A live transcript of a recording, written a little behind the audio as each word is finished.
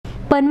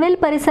पनवेल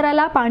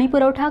परिसराला पाणी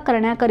पुरवठा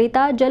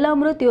करण्याकरिता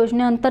जलअमृत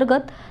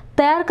योजनेअंतर्गत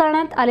तयार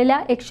करण्यात आलेल्या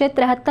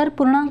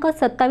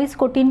 173.27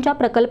 कोटींच्या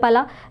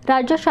प्रकल्पाला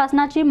राज्य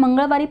शासनाची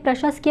मंगळवारी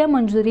प्रशासकीय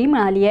मंजुरी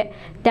मिळाली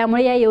आहे।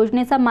 त्यामुळे या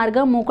योजनेचा मार्ग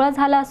मोकळा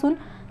झाला असून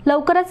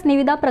लवकरच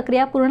निविदा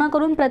प्रक्रिया पूर्ण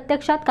करून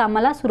प्रत्यक्षात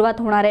कामाला सुरुवात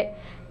होणार आहे।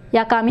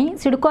 या कामी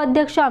सिडको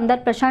अध्यक्ष आमदार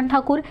प्रशांत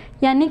ठाकूर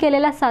यांनी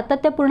केलेल्या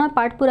सातत्यपूर्ण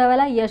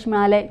पाठपुराव्याला यश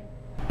मिळाले।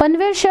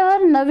 पनवेल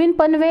शहर, नवीन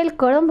पनवेल,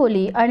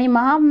 कळंबोली आणि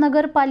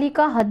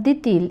महानगरपालिका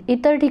हद्दीतील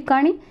इतर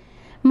ठिकाणी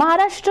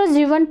महाराष्ट्र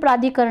जीवन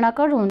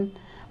प्राधिकरणाकडून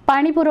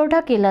पाणी पुरवठा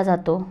केला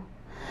जातो।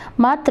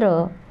 मात्र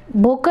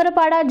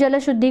भोकरपाडा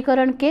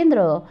जलशुद्धीकरण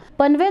केंद्र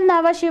पनवेल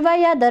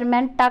नावाशिवाय या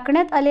दरम्यान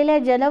टाकण्यात आलेल्या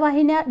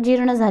जलवाहिन्या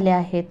जीर्ण झाल्या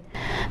आहेत।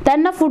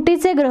 त्यांना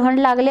फुटीचे ग्रहण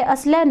लागले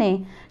असल्याने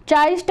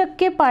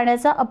 40%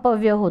 पाण्याचा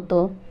अपव्यय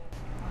होतो।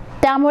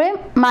 त्यामुळे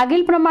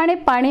मागील प्रमाणे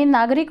पाणी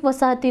नागरिक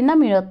वसाहतींना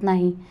मिळत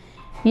नाही।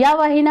 या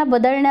वाहिन्या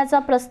बदलण्याचा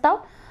प्रस्ताव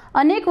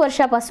अनेक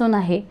वर्षापासून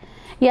आहे।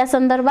 या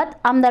संदर्भात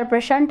आमदार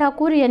प्रशांत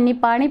ठाकूर यांनी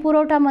पाणी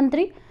पुरवठा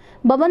मंत्री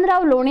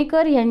बबनराव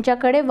लोणीकर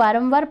यांच्याकडे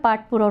वारंवार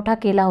पाठपुरावा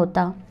केला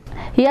होता।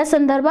 या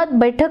संदर्भात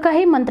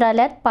बैठकाही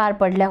मंत्रालयात पार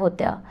पडल्या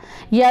होत्या।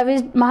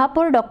 यावेळी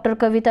महापौर डॉक्टर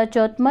कविता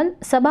चौतमल,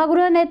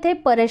 सभागृह नेते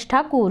परेश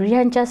ठाकूर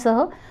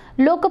यांच्यासह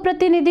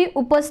लोकप्रतिनिधी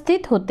उपस्थित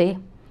होते।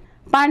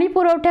 पाणी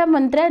पुरवठा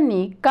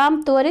मंत्र्यांनी काम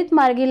त्वरित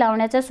मार्गी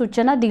लावण्याच्या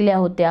सूचना दिल्या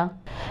होत्या।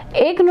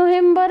 1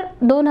 नोव्हेंबर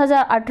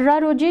 2018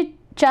 रोजी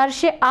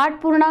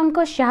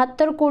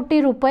 408.76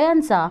 कोटी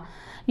रुपयांचा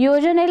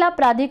योजनेला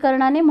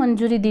प्राधिकरणाने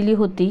मंजुरी दिली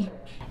होती।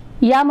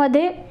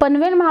 यामध्ये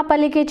पनवेल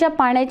महापालिकेच्या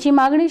पाण्याची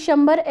मागणी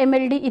 100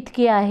 MLD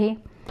इतकी आहे।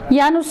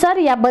 यानुसार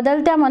या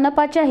बदलत्या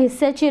मनपाच्या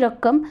हिस्स्याची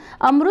रक्कम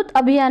अमृत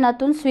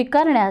अभियानातून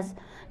स्वीकारण्यास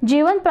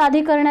जीवन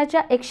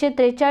प्राधिकरणाच्या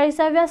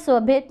 143व्या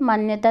सभेत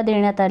मान्यता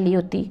देण्यात आली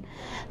होती।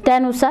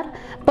 त्यानुसार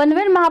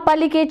पनवेल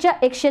महापालिकेच्या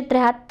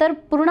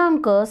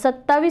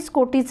 173.27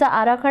 कोटीचा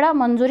आराखडा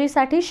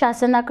मंजुरीसाठी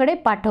शासनाकडे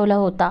पाठवला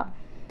होता।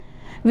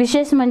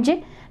 विशेष म्हणजे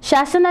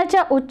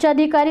शासनाच्या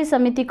उच्चाधिकारी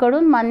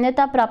समितीकडून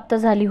मान्यता प्राप्त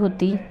झाली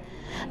होती।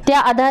 त्या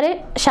आधारे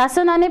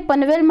शासनाने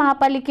पनवेल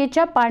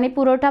महापालिकेच्या पाणी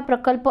पुरवठा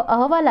प्रकल्प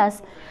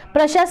अहवालास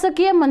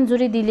प्रशासकीय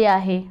मंजुरी दिली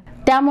आहे।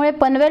 त्यामुळे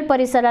पनवेल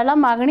परिसराला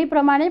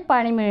मागणीप्रमाणे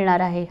पाणी मिळणार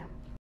आहे।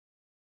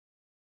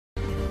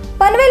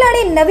 पनवेल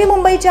आणि नवी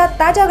मुंबईच्या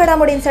ताज्या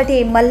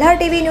घडामोडींसाठी मल्हार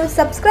टीव्ही न्यूज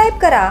सबस्क्राइब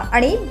करा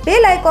आणि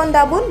बेल आयकॉन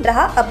दाबून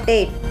रहा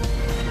अपडेट।